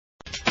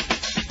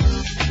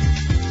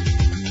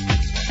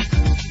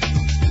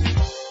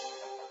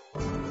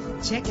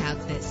Check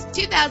out this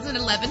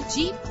 2011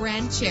 Jeep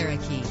Grand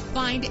Cherokee.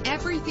 Find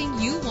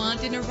everything you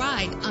want in a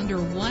ride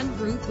under one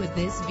roof with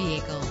this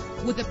vehicle.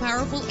 With a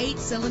powerful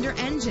 8-cylinder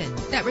engine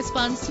that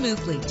responds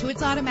smoothly to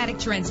its automatic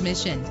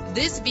transmission,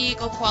 this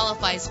vehicle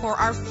qualifies for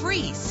our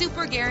free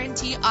Super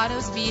Guarantee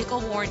Autos Vehicle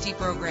Warranty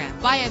Program.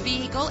 Buy a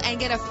vehicle and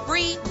get a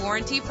free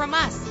warranty from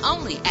us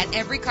only at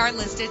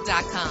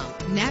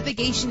everycarlisted.com.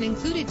 Navigation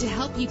included to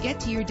help you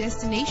get to your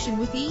destination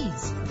with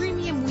ease.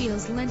 Premium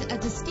wheels lend a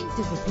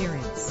distinctive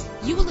appearance.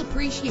 You will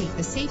appreciate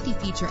the safety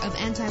feature of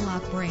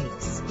anti-lock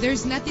brakes.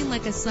 There's nothing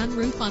like a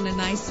sunroof on a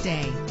nice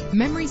day.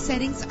 Memory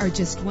settings are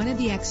just one of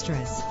the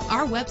extras.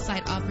 Our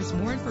website offers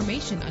more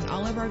information on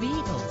all of our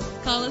vehicles.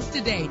 Call us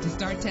today to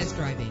start test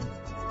driving.